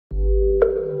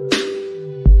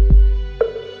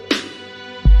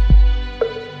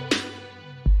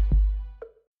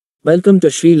Welcome to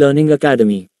Shree Learning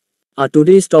Academy. Our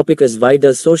today's topic is why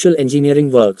does social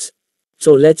engineering works?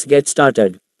 So let's get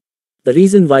started. The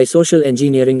reason why social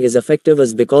engineering is effective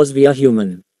is because we are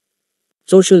human.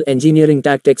 Social engineering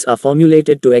tactics are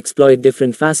formulated to exploit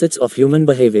different facets of human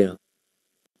behavior.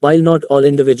 While not all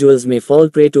individuals may fall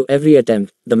prey to every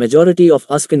attempt, the majority of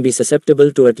us can be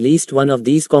susceptible to at least one of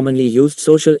these commonly used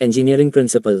social engineering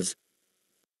principles.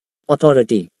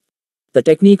 Authority. The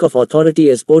technique of authority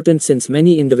is potent since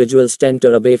many individuals tend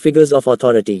to obey figures of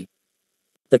authority.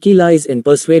 The key lies in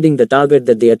persuading the target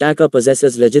that the attacker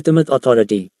possesses legitimate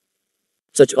authority.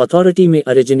 Such authority may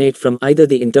originate from either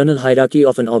the internal hierarchy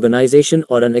of an organization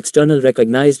or an external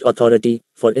recognized authority,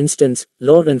 for instance,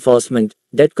 law enforcement,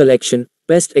 debt collection,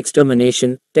 pest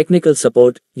extermination, technical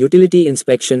support, utility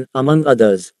inspection, among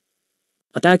others.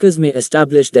 Attackers may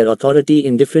establish their authority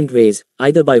in different ways,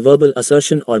 either by verbal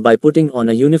assertion or by putting on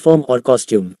a uniform or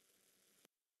costume.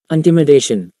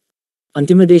 Intimidation.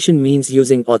 Intimidation means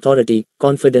using authority,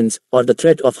 confidence, or the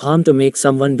threat of harm to make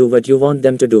someone do what you want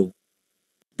them to do.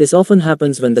 This often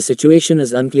happens when the situation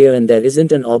is unclear and there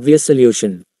isn't an obvious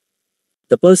solution.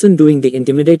 The person doing the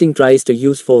intimidating tries to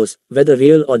use force, whether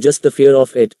real or just the fear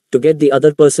of it, to get the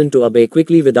other person to obey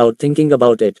quickly without thinking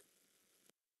about it.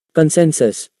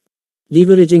 Consensus.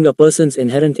 Leveraging a person's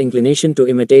inherent inclination to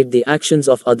imitate the actions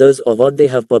of others or what they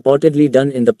have purportedly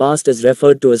done in the past is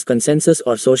referred to as consensus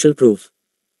or social proof.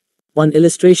 One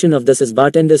illustration of this is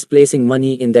bartenders placing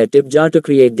money in their tip jar to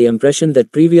create the impression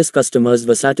that previous customers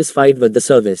were satisfied with the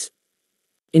service.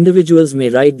 Individuals may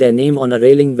write their name on a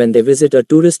railing when they visit a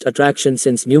tourist attraction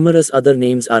since numerous other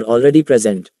names are already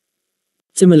present.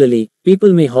 Similarly,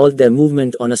 people may halt their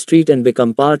movement on a street and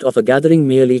become part of a gathering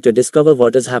merely to discover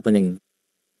what is happening.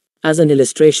 As an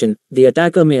illustration, the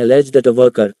attacker may allege that a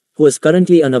worker, who is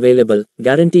currently unavailable,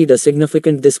 guaranteed a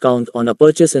significant discount on a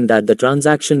purchase and that the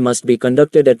transaction must be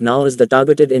conducted at now as the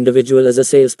targeted individual is a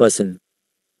salesperson.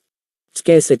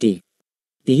 Scarcity.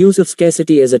 The use of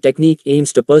scarcity as a technique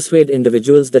aims to persuade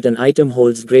individuals that an item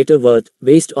holds greater worth,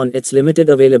 based on its limited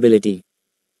availability.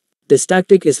 This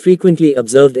tactic is frequently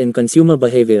observed in consumer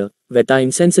behavior, where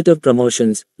time-sensitive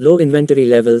promotions, low inventory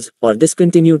levels, or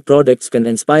discontinued products can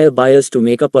inspire buyers to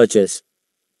make a purchase.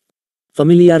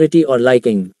 Familiarity or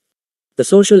liking. The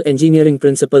social engineering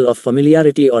principle of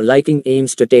familiarity or liking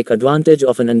aims to take advantage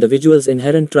of an individual's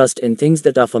inherent trust in things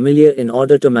that are familiar in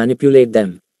order to manipulate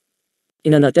them.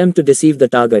 In an attempt to deceive the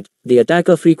target, the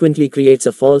attacker frequently creates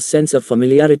a false sense of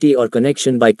familiarity or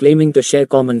connection by claiming to share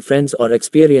common friends or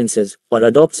experiences, or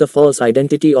adopts a false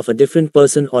identity of a different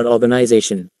person or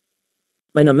organization.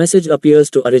 When a message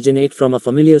appears to originate from a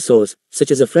familiar source,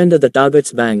 such as a friend at the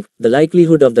target's bank, the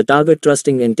likelihood of the target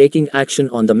trusting in taking action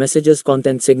on the message's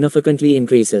content significantly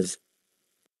increases.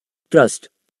 Trust.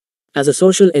 As a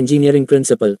social engineering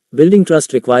principle, building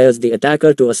trust requires the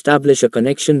attacker to establish a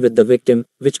connection with the victim,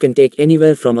 which can take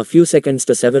anywhere from a few seconds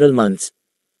to several months.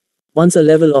 Once a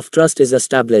level of trust is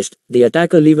established, the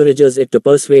attacker leverages it to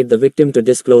persuade the victim to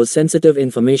disclose sensitive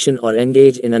information or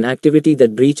engage in an activity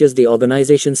that breaches the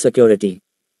organization's security.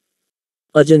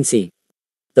 Urgency.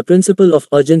 The principle of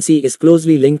urgency is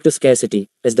closely linked to scarcity,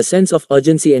 as the sense of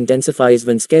urgency intensifies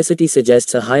when scarcity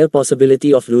suggests a higher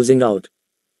possibility of losing out.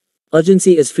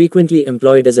 Urgency is frequently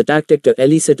employed as a tactic to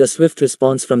elicit a swift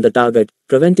response from the target,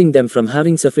 preventing them from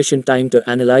having sufficient time to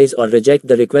analyze or reject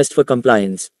the request for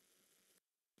compliance.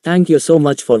 Thank you so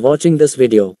much for watching this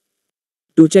video.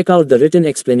 Do check out the written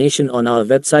explanation on our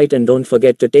website and don't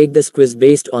forget to take this quiz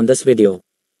based on this video.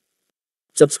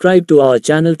 Subscribe to our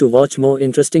channel to watch more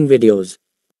interesting videos.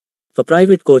 For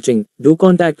private coaching, do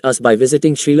contact us by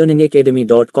visiting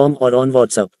shreelearningacademy.com or on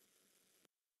WhatsApp.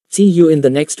 See you in the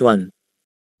next one.